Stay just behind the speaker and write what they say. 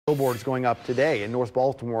Billboards going up today in North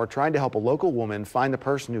Baltimore, trying to help a local woman find the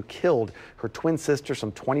person who killed her twin sister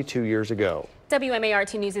some 22 years ago.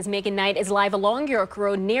 WMAR-2 News' Megan Knight is live along York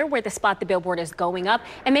Road near where the spot the billboard is going up.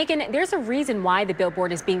 And Megan, there's a reason why the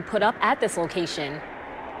billboard is being put up at this location.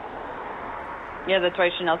 Yeah, that's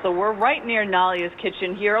right, Chanel. So we're right near Nalia's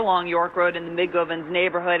Kitchen here along York Road in the Midgovens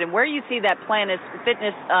neighborhood. And where you see that Planet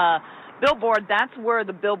Fitness billboard, that's where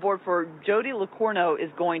the billboard for Jody Lecornu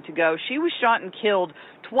is going to go. She was shot and killed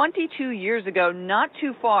 22 years ago, not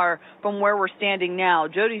too far from where we're standing now.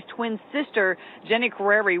 Jody's twin sister, Jenny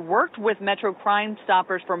Carrieri, worked with Metro Crime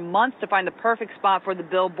Stoppers for months to find the perfect spot for the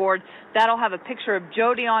billboard. That'll have a picture of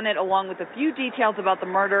Jody on it, along with a few details about the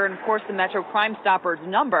murder and, of course, the Metro Crime Stoppers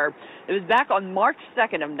number. It was back on March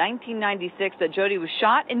 2nd of 1996 that Jody was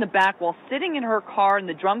shot in the back while sitting in her car in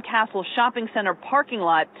the Drum Castle Shopping Center parking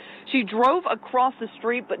lot. She drove across the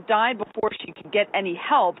street but died before she could get any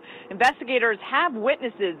help. Investigators have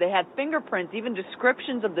witnesses. They had fingerprints, even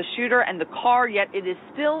descriptions of the shooter and the car, yet it is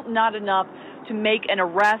still not enough to make an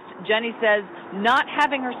arrest. Jenny says not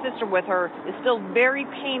having her sister with her is still very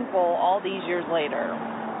painful all these years later.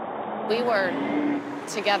 We were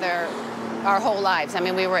together our whole lives. I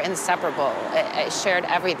mean, we were inseparable. It shared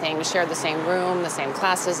everything. We shared the same room, the same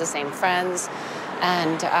classes, the same friends.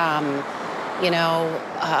 And,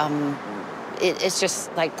 it's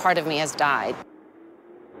just like part of me has died.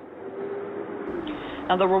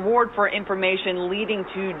 Now, the reward for information leading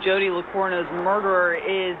to Jody Lecornu's murderer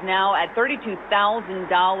is now at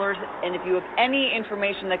 $32,000. And if you have any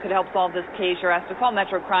information that could help solve this case, you're asked to call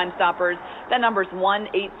Metro Crime Stoppers. That number is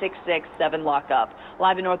 1-866-7-LOCK-UP.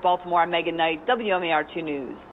 Live in North Baltimore, I'm Megan Knight, WMAR 2 News.